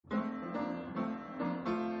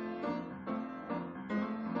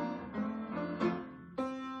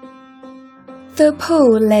The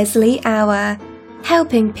Paul Leslie Hour,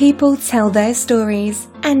 helping people tell their stories.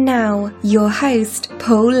 And now, your host,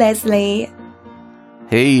 Paul Leslie.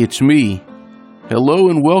 Hey, it's me. Hello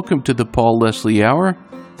and welcome to the Paul Leslie Hour.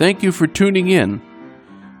 Thank you for tuning in.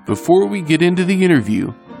 Before we get into the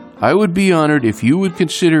interview, I would be honored if you would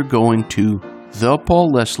consider going to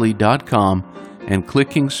thepaulleslie.com and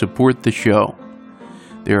clicking Support the Show.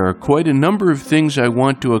 There are quite a number of things I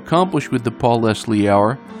want to accomplish with the Paul Leslie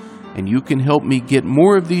Hour, and you can help me get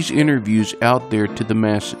more of these interviews out there to the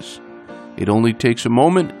masses. It only takes a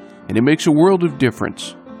moment, and it makes a world of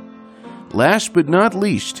difference. Last but not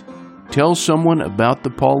least, tell someone about the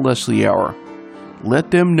Paul Leslie Hour.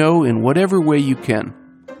 Let them know in whatever way you can.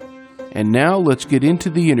 And now let's get into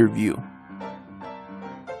the interview.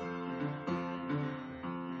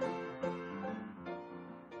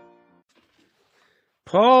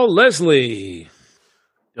 Paul Leslie.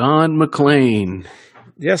 Don McLean.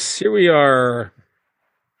 Yes, here we are.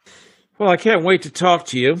 Well, I can't wait to talk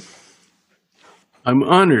to you. I'm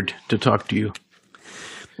honored to talk to you.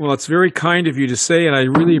 Well, it's very kind of you to say, and I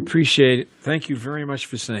really appreciate it. Thank you very much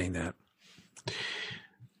for saying that.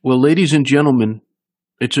 Well, ladies and gentlemen,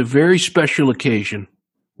 it's a very special occasion.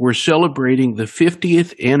 We're celebrating the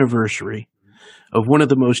 50th anniversary of one of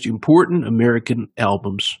the most important American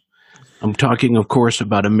albums. I'm talking, of course,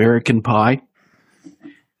 about American Pie.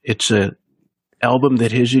 It's an album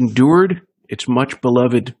that has endured. It's much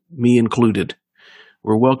beloved, me included.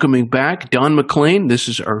 We're welcoming back Don McLean. This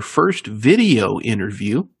is our first video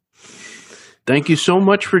interview. Thank you so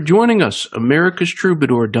much for joining us, America's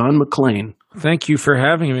troubadour, Don McLean. Thank you for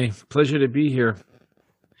having me. Pleasure to be here.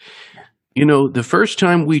 You know, the first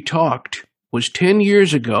time we talked was 10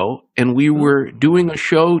 years ago, and we were doing a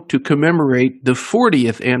show to commemorate the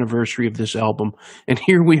 40th anniversary of this album, and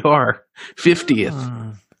here we are,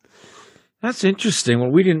 50th. That's interesting.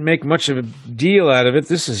 Well, we didn't make much of a deal out of it.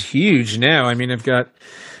 This is huge now. I mean, I've got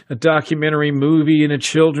a documentary movie and a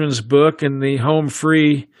children's book, and the home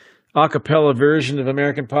free a cappella version of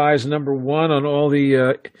American Pie is number one on all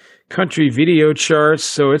the country video charts.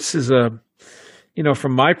 So this is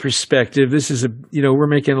from my perspective, this is we're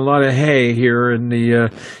making a lot of hay here in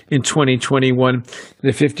 2021, the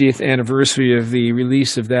 50th anniversary of the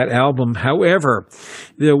release of that album. However,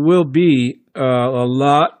 there will be a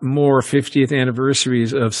lot more 50th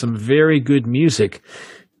anniversaries of some very good music.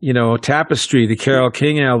 You know, Tapestry, the Carole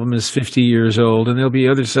King album, is 50 years old, and there'll be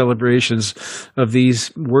other celebrations of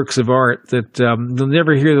these works of art that you'll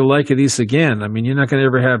never hear the like of these again. I mean, you're not going to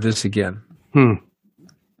ever have this again.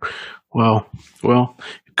 Well,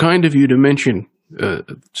 kind of you to mention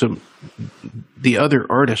the other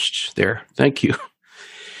artists there. Thank you.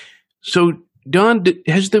 So, Don,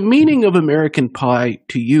 has the meaning of American Pie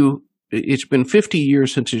to you, it's been 50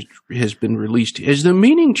 years since it has been released, has the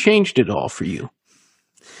meaning changed at all for you?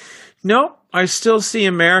 No, I still see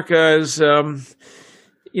America as, I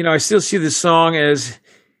still see the song as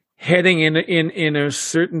heading in a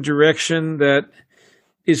certain direction that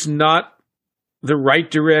is not the right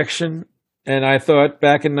direction. And I thought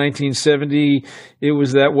back in 1970 it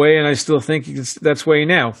was that way, and I still think that's way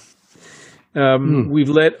now. We've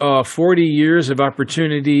let 40 years of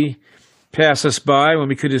opportunity pass us by when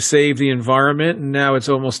we could have saved the environment, and now it's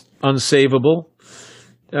almost unsavable.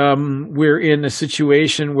 We're in a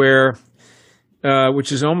situation where,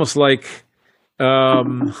 which is almost like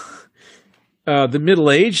the Middle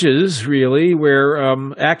Ages, really, where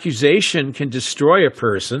accusation can destroy a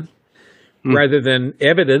person rather than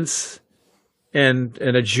evidence and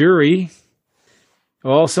a jury.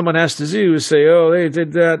 All someone has to do is say, "Oh, they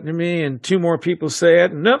did that to me," and two more people say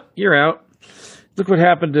it, and nope, you're out. Look what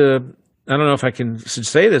happened to, I don't know if I should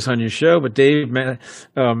say this on your show, but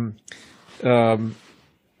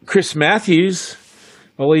Chris Matthews,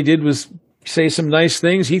 all he did was say some nice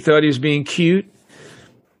things. He thought he was being cute.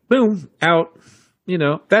 Boom, out.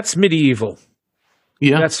 That's medieval.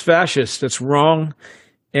 Yeah. That's fascist. That's wrong.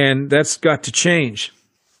 And that's got to change.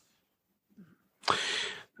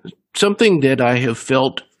 Something that I have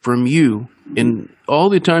felt from you in all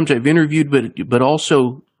the times I've interviewed, but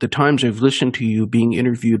also the times I've listened to you being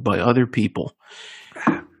interviewed by other people,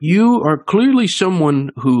 you are clearly someone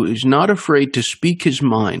who is not afraid to speak his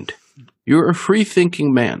mind. You're a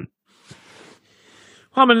free-thinking man.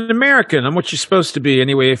 Well, I'm an American. I'm what you're supposed to be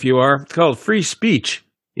anyway, if you are. It's called free speech.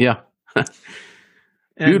 Yeah.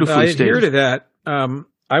 Beautifully stated. I adhere to that.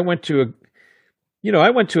 I went to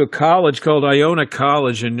a college called Iona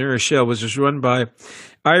College in New Rochelle, which was run by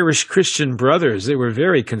Irish Christian brothers. They were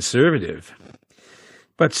very conservative.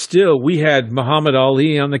 But still, we had Muhammad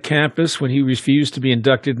Ali on the campus when he refused to be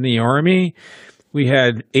inducted in the Army. We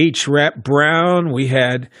had H. Rap Brown. We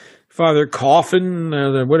had Father Coffin,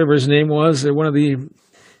 whatever his name was, one of the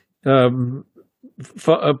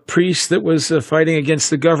priest that was fighting against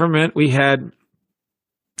the government. We had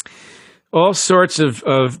all sorts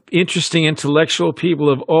of interesting intellectual people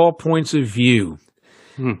of all points of view.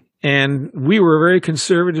 And we were a very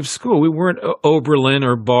conservative school. We weren't Oberlin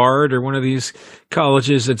or Bard or one of these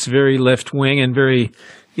colleges that's very left-wing and very,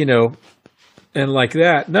 and like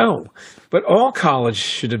that. No. But all college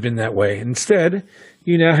should have been that way. Instead,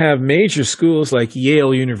 you now have major schools like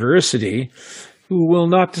Yale University who will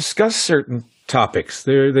not discuss certain topics.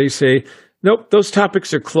 They say, nope, those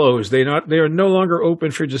topics are closed. They are no longer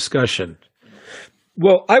open for discussion.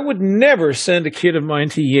 Well, I would never send a kid of mine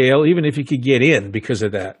to Yale, even if he could get in, because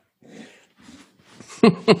of that.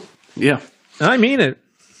 Yeah. I mean it.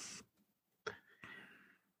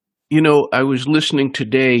 I was listening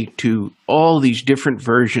today to all these different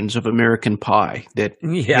versions of American Pie that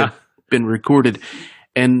have been recorded.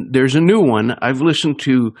 And there's a new one. I've listened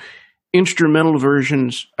to instrumental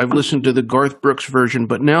versions. I've listened to the Garth Brooks version,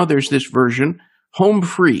 but now there's this version, home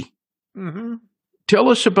free. Mm-hmm. Tell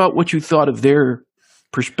us about what you thought of their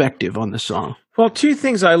perspective on the song. Well, two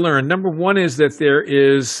things I learned. Number one is that there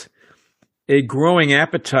is a growing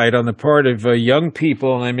appetite on the part of young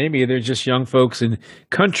people, and maybe they're just young folks in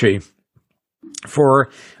country, for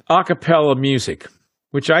a cappella music,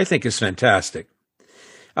 which I think is fantastic.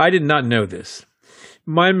 I did not know this.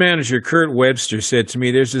 My manager, Kurt Webster, said to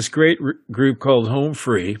me, there's this great group called Home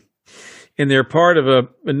Free, and they're part of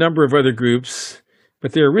a number of other groups,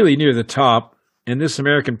 but they're really near the top, and this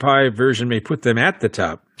American Pie version may put them at the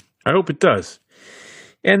top. I hope it does.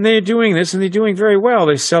 And they're doing this, and they're doing very well.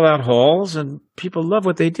 They sell out halls, and people love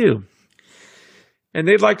what they do. And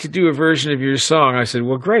they'd like to do a version of your song. I said,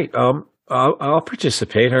 well, great. I'll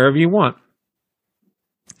participate however you want.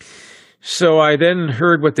 So I then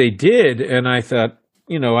heard what they did, and I thought,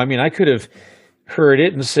 I could have heard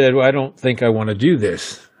it and said, well, I don't think I want to do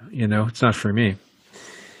this. It's not for me.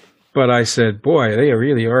 But I said, boy, they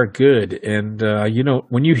really are good. And,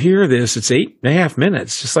 when you hear this, it's 8.5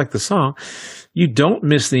 minutes, just like the song. You don't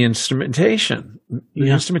miss the instrumentation. The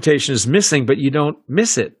instrumentation is missing, but you don't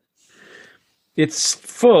miss it. It's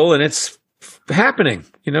full and it's happening,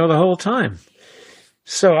 the whole time.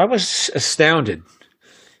 So I was astounded.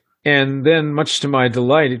 And then, much to my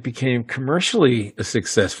delight, it became commercially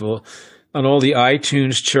successful on all the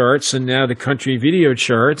iTunes charts and now the country video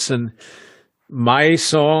charts. And my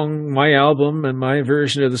song, my album, and my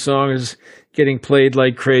version of the song is getting played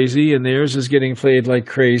like crazy, and theirs is getting played like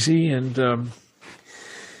crazy. And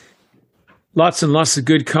lots and lots of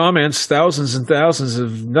good comments, thousands and thousands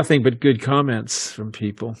of nothing but good comments from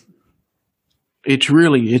people.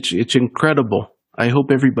 It's incredible. I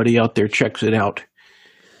hope everybody out there checks it out.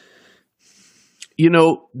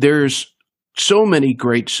 There's so many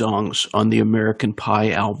great songs on the American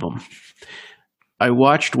Pie album. I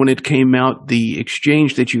watched when it came out the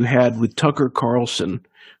exchange that you had with Tucker Carlson,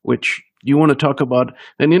 which you want to talk about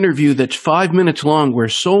an interview that's 5 minutes long where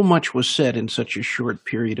so much was said in such a short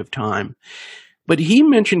period of time. But he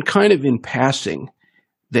mentioned kind of in passing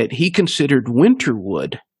that he considered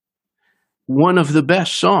Winterwood one of the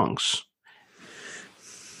best songs.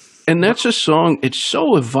 And that's a song, it's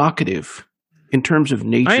so evocative in terms of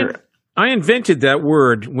nature. I invented that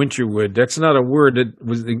word, Winterwood. That's not a word that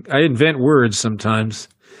was. I invent words sometimes,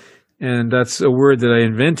 and that's a word that I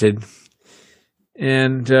invented.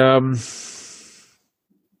 And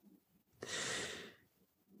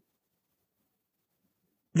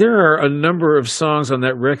there are a number of songs on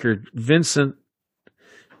that record. Vincent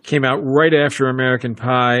came out right after American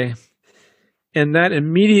Pie, and that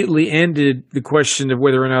immediately ended the question of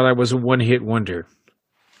whether or not I was a one-hit wonder.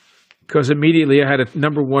 Because immediately I had a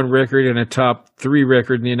number one record and a top 3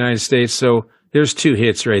 record in the United States, so there's 2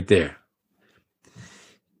 hits right there.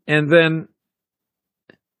 And then,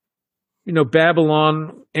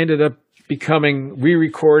 Babylon ended up becoming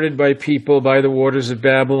re-recorded by people by the Waters of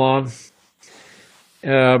Babylon.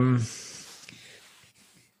 The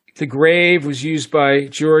Grave was used by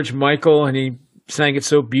George Michael, and he sang it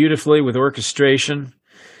so beautifully with orchestration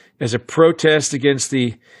as a protest against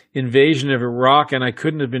the invasion of Iraq, and I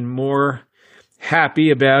couldn't have been more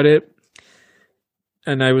happy about it.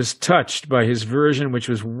 And I was touched by his version, which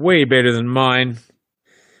was way better than mine.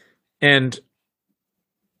 And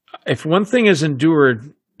if one thing has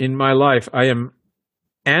endured in my life, I am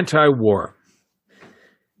anti-war.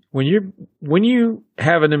 When you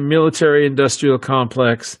have a military-industrial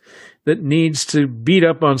complex that needs to beat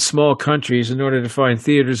up on small countries in order to find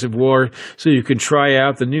theaters of war so you can try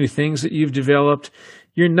out the new things that you've developed,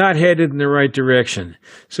 you're not headed in the right direction.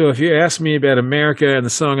 So if you ask me about America and the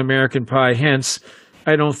song American Pie, hence,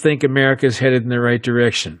 I don't think America is headed in the right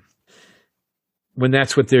direction when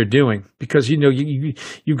that's what they're doing. Because,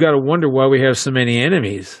 you've got to wonder why we have so many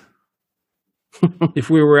enemies. If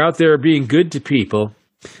we were out there being good to people,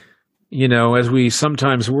 as we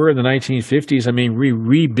sometimes were in the 1950s, I mean, we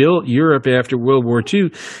rebuilt Europe after World War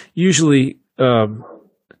II. Usually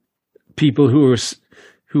people who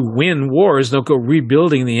win wars don't go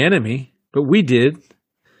rebuilding the enemy, but we did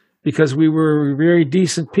because we were very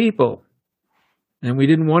decent people and we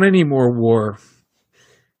didn't want any more war.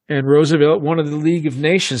 And Roosevelt wanted the League of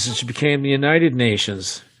Nations, which became the United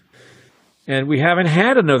Nations. And we haven't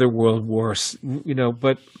had another world war,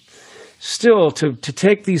 but still to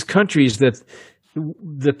take these countries that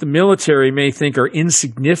the military may think are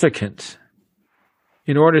insignificant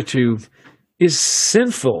in order to is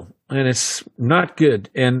sinful, and it's not good.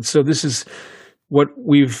 And so this is what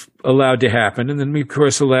we've allowed to happen. And then we, of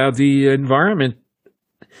course, allowed the environment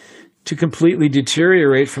to completely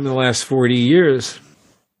deteriorate from the last 40 years.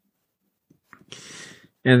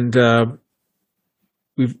 And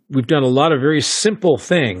we've done a lot of very simple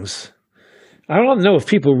things. I don't know if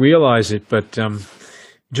people realize it, but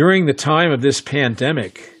during the time of this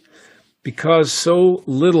pandemic, because so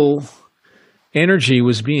little energy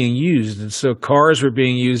was being used, and so cars were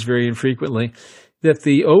being used very infrequently, that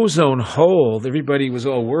the ozone hole that everybody was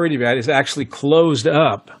all worried about is actually closed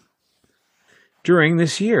up during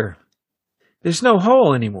this year. There's no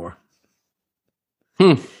hole anymore.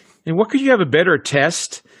 And what could you have a better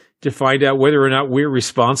test to find out whether or not we're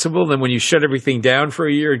responsible than when you shut everything down for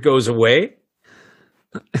a year, it goes away?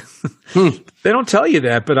 They don't tell you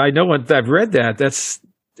that, but I know what I've read that.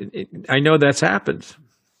 I know that's happened.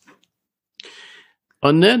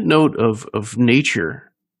 On that note of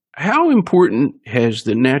nature, how important has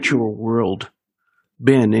the natural world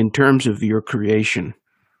been in terms of your creation?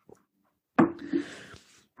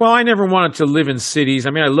 Well, I never wanted to live in cities. I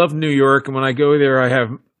mean, I love New York, and when I go there, I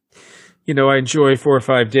enjoy 4 or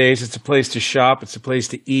 5 days. It's a place to shop. It's a place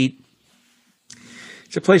to eat.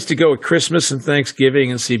 It's a place to go at Christmas and Thanksgiving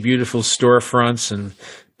and see beautiful storefronts and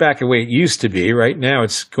back the way it used to be. Right now,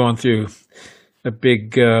 it's gone through a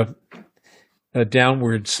big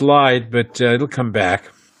downward slide, but it'll come back.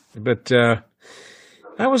 But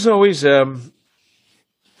I was always a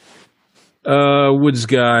woods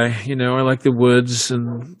guy. I like the woods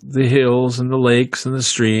and the hills and the lakes and the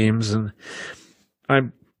streams. And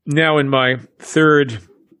I'm now in my third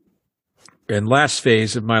and last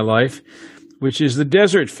phase of my life, which is the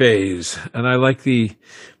desert phase. And I'm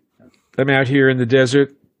out here in the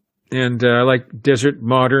desert, and I like desert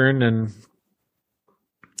modern, and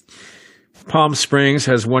Palm Springs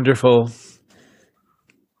has wonderful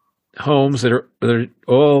homes that are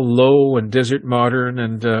all low and desert modern,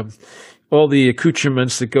 and all the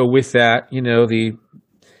accoutrements that go with that, the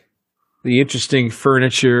interesting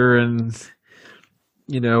furniture and,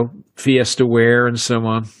 fiesta ware and so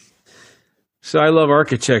on. So I love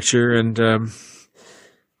architecture, and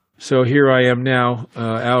so here I am now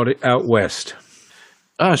out west.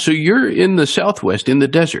 So you're in the Southwest, in the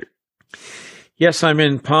desert. Yes, I'm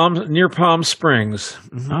in near Palm Springs.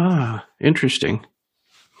 Interesting.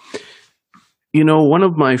 One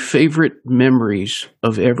of my favorite memories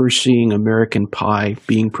of ever seeing American Pie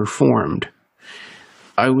being performed,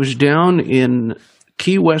 I was down in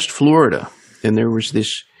Key West, Florida, and there was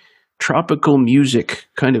this tropical music,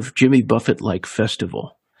 kind of Jimmy Buffett-like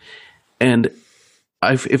festival. And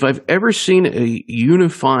if I've ever seen a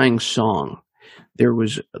unifying song, there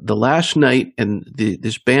was the last night, and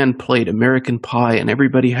this band played American Pie, and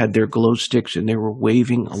everybody had their glow sticks, and they were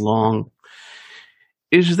waving along.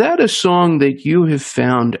 Is that a song that you have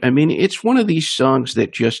found? I mean, it's one of these songs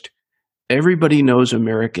that just everybody knows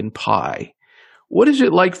American Pie. What is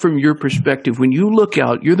it like from your perspective when you look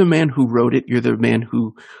out? You're the man who wrote it. You're the man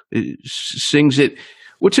who sings it.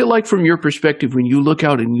 What's it like from your perspective when you look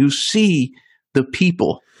out and you see the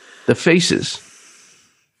people, the faces?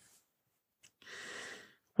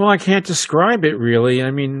 Well, I can't describe it really.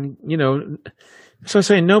 I mean, so I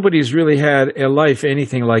say nobody's really had a life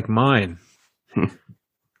anything like mine.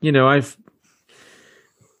 I've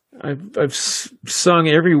sung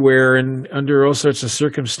everywhere and under all sorts of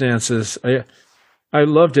circumstances. I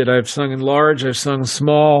loved it. I've sung in large. I've sung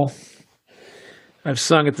small. I've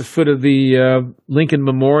sung at the foot of the Lincoln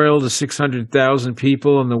Memorial to 600,000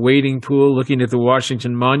 people in the waiting pool looking at the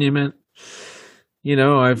Washington Monument.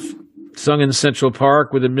 I've sung in Central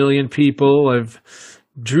Park with 1 million people. I've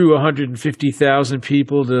drew 150,000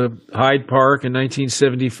 people to Hyde Park in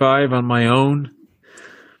 1975 on my own.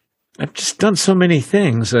 I've just done so many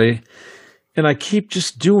things. And I keep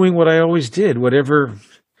just doing what I always did, whatever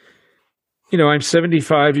I'm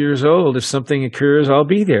 75 years old. If something occurs, I'll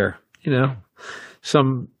be there.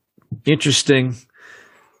 Some interesting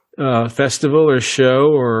festival or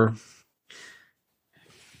show, or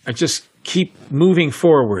I just keep moving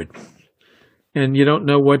forward. And you don't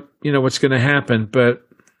know what's going to happen. But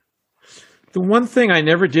the one thing I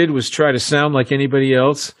never did was try to sound like anybody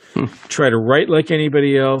else, try to write like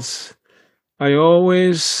anybody else. I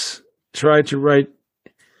always tried to write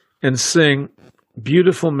and sing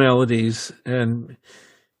beautiful melodies and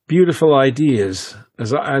beautiful ideas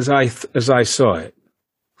as I saw it,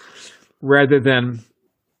 rather than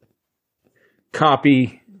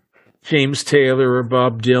copy James Taylor or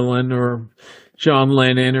Bob Dylan or John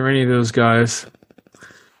Lennon or any of those guys.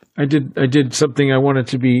 I did something I wanted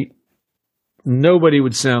to be. Nobody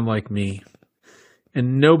would sound like me,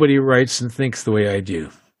 and nobody writes and thinks the way I do.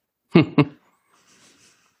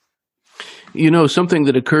 Something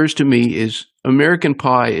that occurs to me is American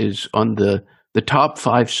Pie is on the top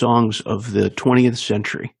 5 songs of the 20th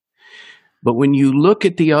century. But when you look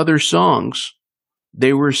at the other songs,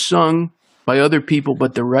 they were sung by other people,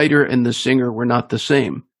 but the writer and the singer were not the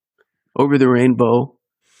same. Over the Rainbow,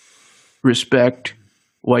 Respect,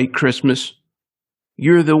 White Christmas.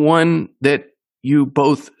 You're the one that you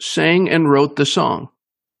both sang and wrote the song.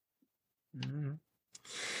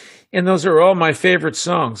 And those are all my favorite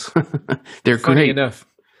songs. They're Funny great. enough.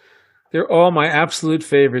 They're all my absolute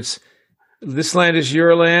favorites. This Land Is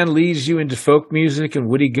Your Land leads you into folk music and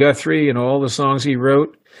Woody Guthrie and all the songs he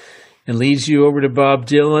wrote, and leads you over to Bob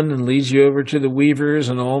Dylan, and leads you over to the Weavers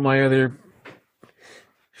and all my other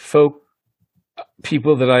folk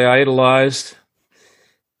people that I idolized.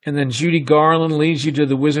 And then Judy Garland leads you to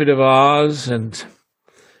the Wizard of Oz and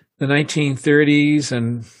the 1930s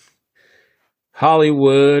and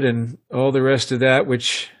Hollywood and all the rest of that,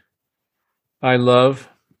 which I love.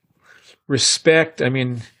 Respect,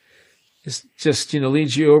 it's just,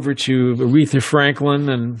 leads you over to Aretha Franklin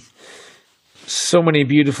and so many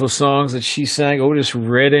beautiful songs that she sang, Otis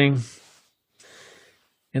Redding.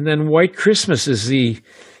 And then White Christmas is the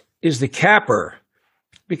capper,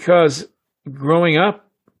 because growing up,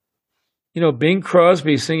 Bing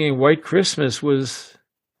Crosby singing White Christmas was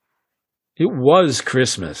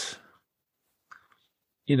Christmas.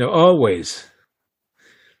 Always.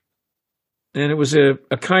 And it was a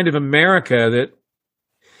kind of America that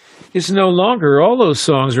is no longer. All those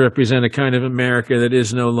songs represent a kind of America that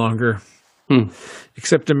is no longer.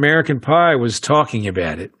 Except American Pie was talking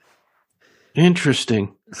about it.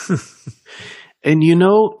 Interesting. And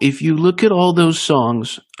if you look at all those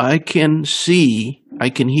songs, I can hear,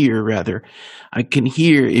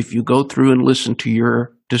 if you go through and listen to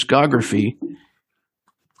your discography,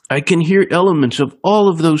 I can hear elements of all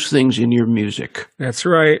of those things in your music. That's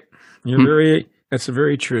right. That's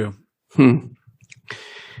very true.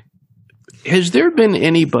 Has there been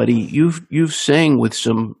anybody you've sang with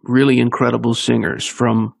some really incredible singers,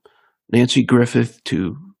 from Nancy Griffith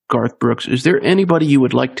to Garth Brooks? Is there anybody you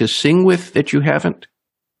would like to sing with that you haven't?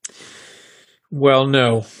 Well,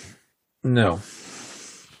 no.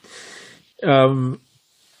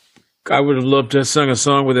 I would have loved to have sung a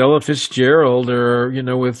song with Ella Fitzgerald or,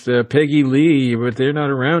 with Peggy Lee, but they're not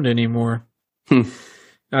around anymore.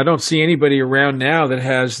 I don't see anybody around now that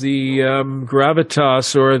has the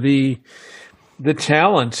gravitas or the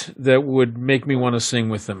talent that would make me want to sing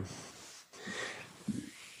with them.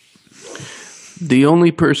 The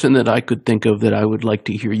only person that I could think of that I would like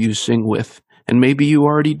to hear you sing with, and maybe you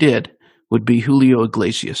already did, would be Julio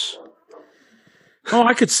Iglesias. Oh,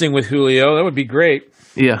 I could sing with Julio. That would be great.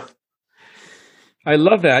 Yeah. I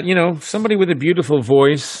love that. Somebody with a beautiful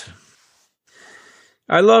voice.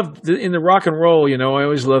 I love, in the rock and roll, I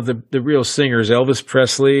always love the real singers, Elvis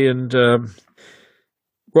Presley and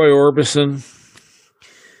Roy Orbison,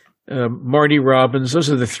 Marty Robbins. Those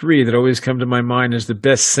are the three that always come to my mind as the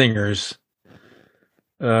best singers.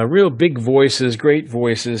 Real big voices, great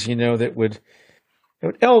voices, that would...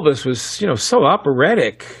 Elvis was, so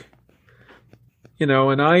operatic.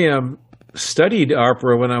 And I studied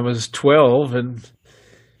opera when I was 12 and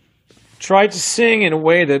tried to sing in a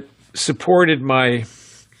way that supported my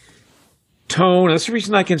tone. That's the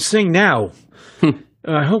reason I can sing now.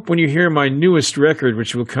 I hope when you hear my newest record,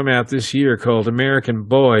 which will come out this year, called American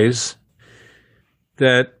Boys,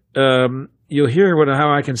 that you'll hear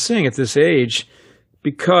how I can sing at this age,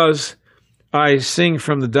 because I sing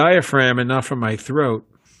from the diaphragm and not from my throat.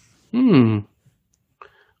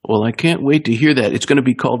 Well, I can't wait to hear that. It's going to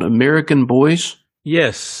be called American Boys?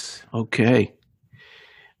 Yes. Okay.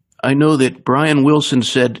 I know that Brian Wilson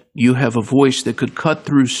said you have a voice that could cut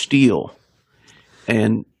through steel,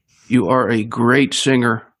 and you are a great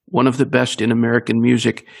singer, one of the best in American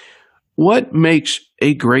music. What makes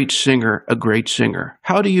a great singer a great singer?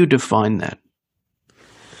 How do you define that?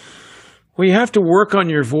 Well, you have to work on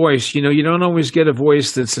your voice. You don't always get a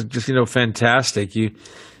voice that's just, fantastic.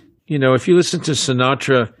 If you listen to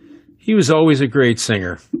Sinatra, he was always a great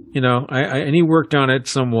singer, and he worked on it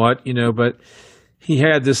somewhat, but he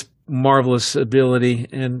had this marvelous ability.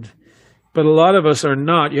 But a lot of us are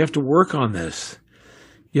not. You have to work on this.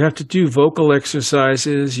 You have to do vocal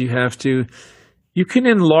exercises. You can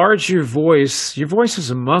enlarge your voice. Your voice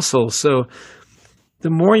is a muscle. So the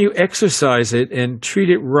more you exercise it and treat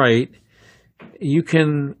it right, you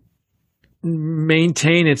can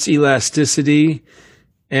maintain its elasticity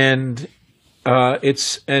and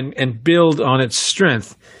build on its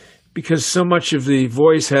strength, because so much of the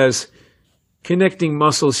voice has connecting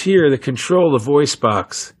muscles here that control the voice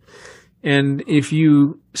box. And if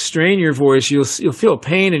you strain your voice, you'll feel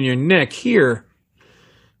pain in your neck here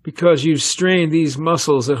because you've strained these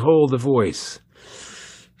muscles that hold the voice.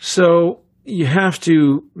 So you have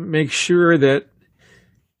to make sure that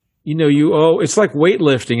it's like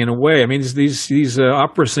weightlifting in a way. I mean, these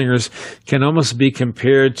opera singers can almost be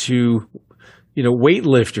compared to,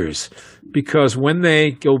 weightlifters, because when they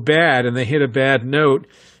go bad and they hit a bad note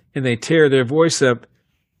and they tear their voice up,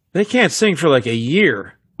 they can't sing for like a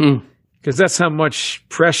year, because that's how much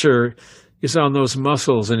pressure is on those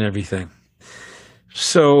muscles and everything.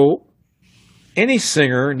 So any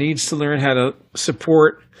singer needs to learn how to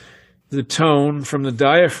support the tone from the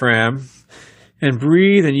diaphragm and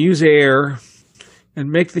breathe and use air and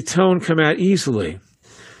make the tone come out easily.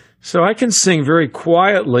 So I can sing very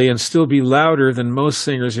quietly and still be louder than most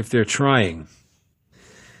singers if they're trying,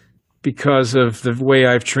 because of the way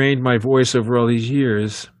I've trained my voice over all these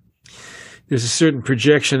years. There's a certain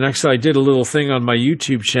projection. Actually, I did a little thing on my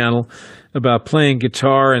YouTube channel about playing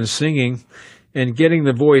guitar and singing and getting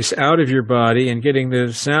the voice out of your body and getting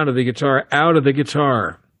the sound of the guitar out of the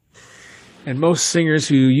guitar. And most singers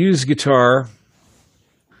who use guitar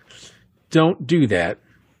don't do that.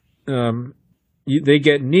 They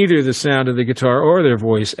get neither the sound of the guitar or their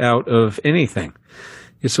voice out of anything.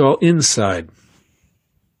 It's all inside.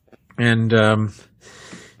 And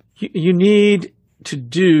you need to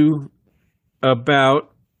do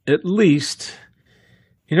about, at least,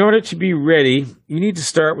 in order to be ready, you need to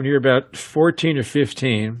start when you're about 14 or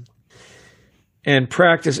 15 and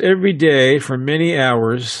practice every day for many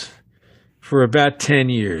hours for about 10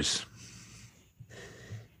 years.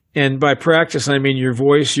 And by practice, I mean your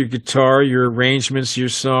voice, your guitar, your arrangements, your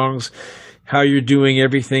songs, how you're doing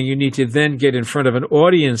everything. You need to then get in front of an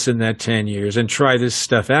audience in that 10 years and try this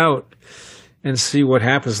stuff out and see what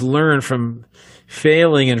happens. Learn from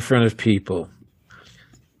failing in front of people,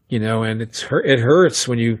 and it hurts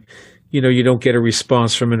when you don't get a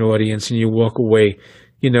response from an audience and you walk away,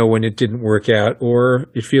 when it didn't work out, or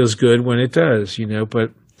it feels good when it does,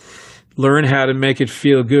 but learn how to make it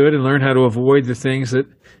feel good and learn how to avoid the things that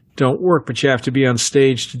don't work, but you have to be on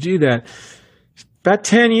stage to do that. About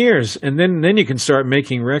 10 years, and then you can start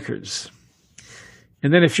making records.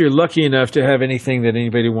 And then if you're lucky enough to have anything that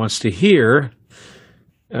anybody wants to hear,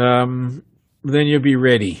 then you'll be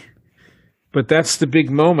ready. But that's the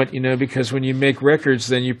big moment, because when you make records,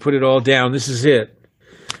 then you put it all down. This is it.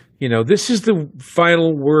 This is the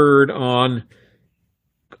final word on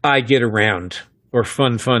I Get Around, or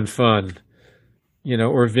Fun, Fun, Fun,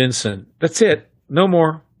 or Vincent. That's it. No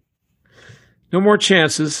more. No more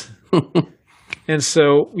chances. And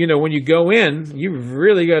so, when you go in, you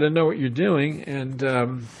really got to know what you're doing. And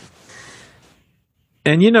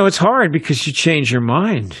it's hard because you change your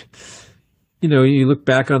mind. You look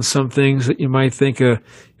back on some things that you might think a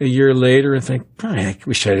year later and think, I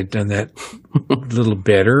wish I'd have done that a little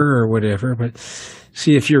better or whatever. But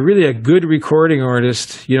see, if you're really a good recording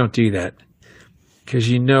artist, you don't do that, because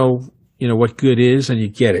you know what good is and you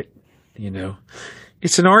get it.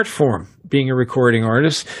 It's an art form, being a recording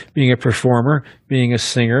artist, being a performer, being a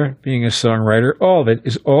singer, being a songwriter. All of it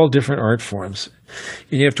is all different art forms.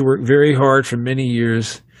 And you have to work very hard for many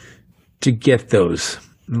years to get those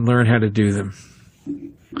and learn how to do them.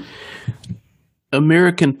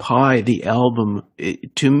 American Pie, the album,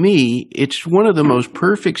 to me, it's one of the most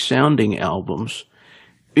perfect sounding albums.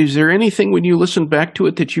 Is there anything when you listen back to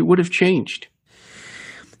it that you would have changed?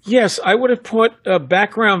 Yes, I would have put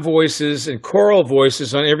background voices and choral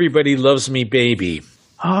voices on Everybody Loves Me Baby.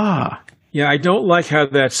 Ah. Yeah, I don't like how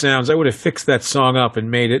that sounds. I would have fixed that song up and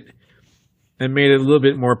made it a little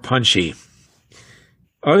bit more punchy.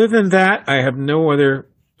 Other than that, I have no other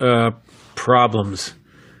problems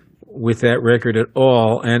with that record at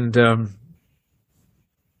all. And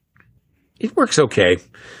it works okay,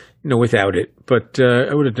 without it. But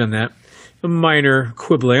I would have done that. a minor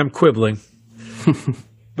quibbling. I'm quibbling.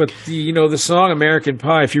 But the song American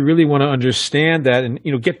Pie, if you really want to understand that and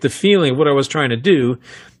get the feeling of what I was trying to do,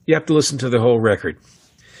 you have to listen to the whole record.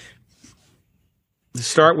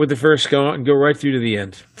 Start with the first go and go right through to the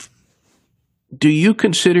end. Do you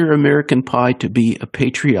consider American Pie to be a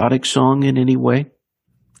patriotic song in any way?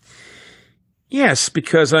 Yes,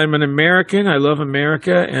 because I'm an American. I love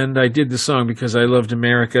America, and I did the song because I loved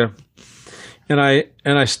America, and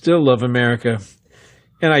I still love America,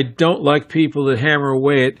 and I don't like people that hammer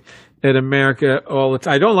away at America all the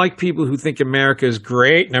time. I don't like people who think America is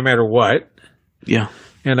great no matter what. Yeah,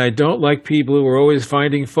 and I don't like people who are always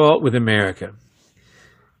finding fault with America.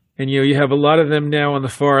 And you have a lot of them now on the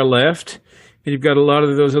far left, and you've got a lot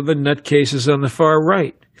of those other nutcases on the far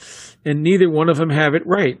right, and neither one of them have it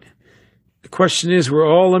right. The question is, we're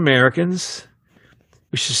all Americans.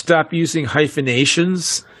 We should stop using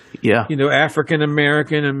hyphenations. Yeah. African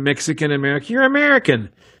American and Mexican American. You're American.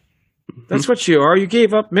 That's what you are. You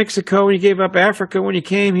gave up Mexico and you gave up Africa when you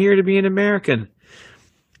came here to be an American.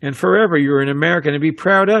 And forever you're an American, and be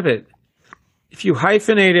proud of it. If you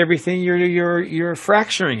hyphenate everything, you're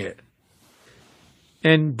fracturing it.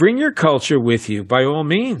 And bring your culture with you by all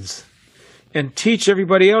means. And teach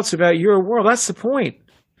everybody else about your world. That's the point.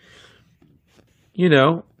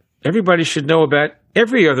 Everybody should know about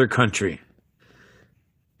every other country.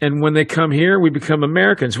 And when they come here, we become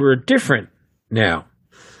Americans. We're different now.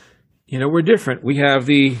 We're different. We have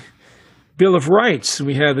the Bill of Rights.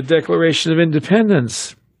 We have the Declaration of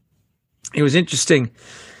Independence. It was interesting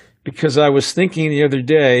because I was thinking the other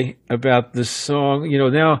day about this song.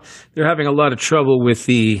 Now they're having a lot of trouble with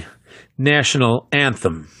the national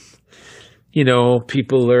anthem.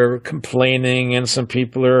 People are complaining, and some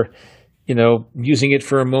people are using it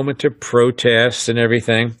for a moment to protest and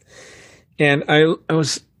everything. And I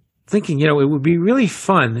was thinking, it would be really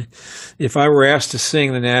fun if I were asked to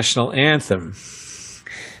sing the national anthem.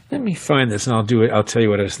 Let me find this and I'll do it. I'll tell you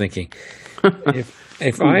what I was thinking.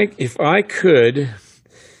 If I could,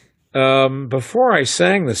 before I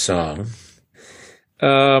sang the song,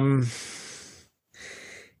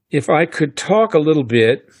 if I could talk a little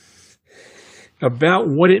bit about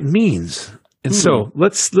what it means. And so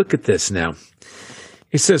let's look at this now.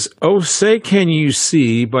 It says, "Oh, say can you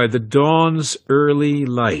see by the dawn's early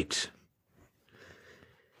light."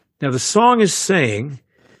 Now the song is saying,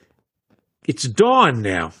 it's dawn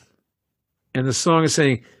now. And the song is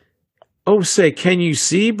saying, "Oh, say can you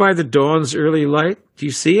see by the dawn's early light?" Do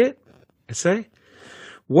you see it? I say,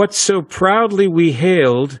 "What so proudly we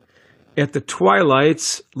hailed at the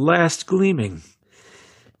twilight's last gleaming."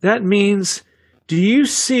 That means, do you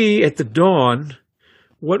see at the dawn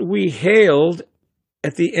what we hailed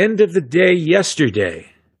at the end of the day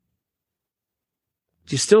yesterday?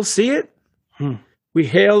 Do you still see it? We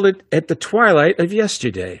hailed it at the twilight of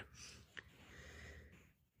yesterday.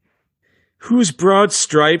 "Whose broad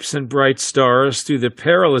stripes and bright stars through the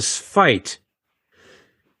perilous fight."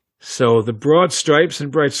 So the broad stripes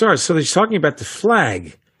and bright stars. So he's talking about the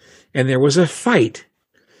flag. And there was a fight.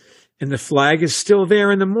 And the flag is still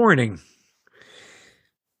there in the morning.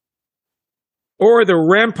 "Or the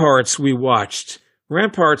ramparts we watched."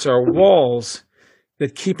 Ramparts are walls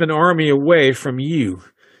that keep an army away from you.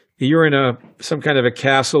 You're in some kind of a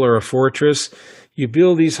castle or a fortress. You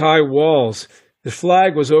build these high walls. The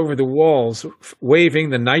flag was over the walls, waving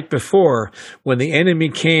the night before when the enemy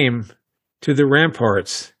came to the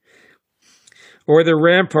ramparts. "Or the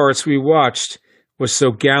ramparts we watched was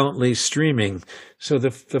so gallantly streaming." So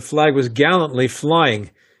the flag was gallantly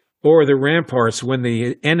flying o'er the ramparts when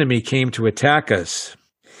the enemy came to attack us.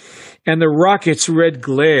 "And the rocket's red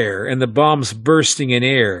glare and the bombs bursting in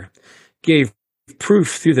air gave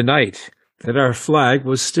proof through the night that our flag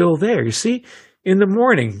was still there." You see, in the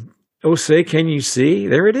morning, "Oh, say, can you see?"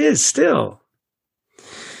 There it is still.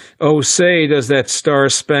 "Oh, say, does that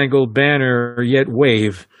star-spangled banner yet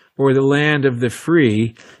wave o'er the land of the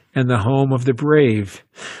free and the home of the brave?"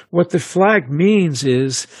 What the flag means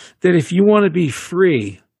is that if you want to be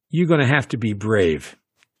free, you're going to have to be brave.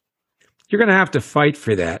 You're going to have to fight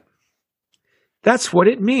for that. That's what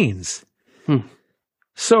it means.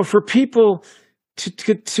 So for people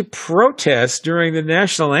to protest during the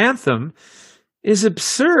national anthem is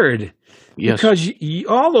absurd. Yes. Because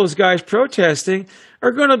all those guys protesting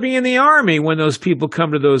are going to be in the army when those people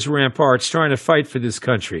come to those ramparts trying to fight for this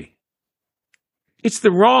country. It's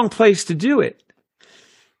the wrong place to do it.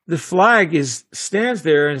 The flag stands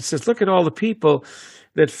there and says, look at all the people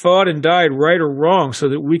that fought and died right or wrong so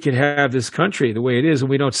that we can have this country the way it is and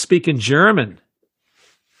we don't speak in German.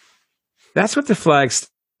 That's what the flag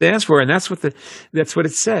stands for, and that's what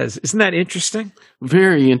it says. Isn't that interesting?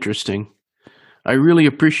 Very interesting. I really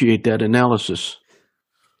appreciate that analysis.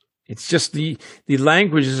 It's just the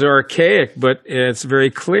language is archaic, but it's very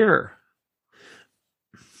clear.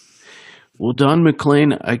 Well, Don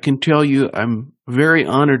McLean, I can tell you I'm very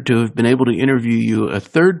honored to have been able to interview you a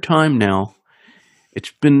third time now.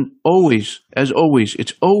 It's been as always,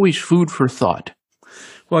 it's always food for thought.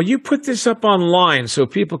 Well, you put this up online so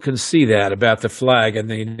people can see that about the flag and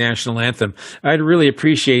the national anthem. I'd really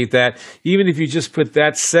appreciate that, even if you just put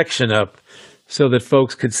that section up so that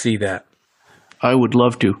folks could see that. I would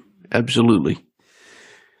love to. Absolutely.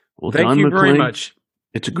 Well, Thank Don you McLean, very much.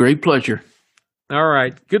 It's a great pleasure. All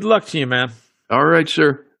right. Good luck to you, man. All right,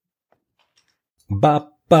 sir. Ba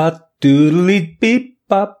doodly beep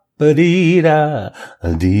bop dee da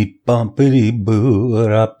dee bumpity boo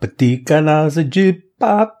rapati kanaza jip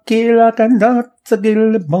bop kila kanatsa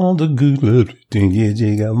gil bond gula tingy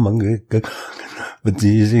jiga manga but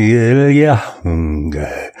this yeah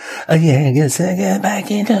hunga a yeah say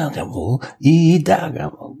back in the e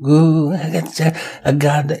daga go I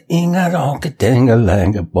got the inga rock tinga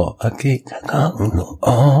langa bo okay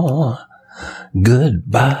oh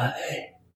goodbye.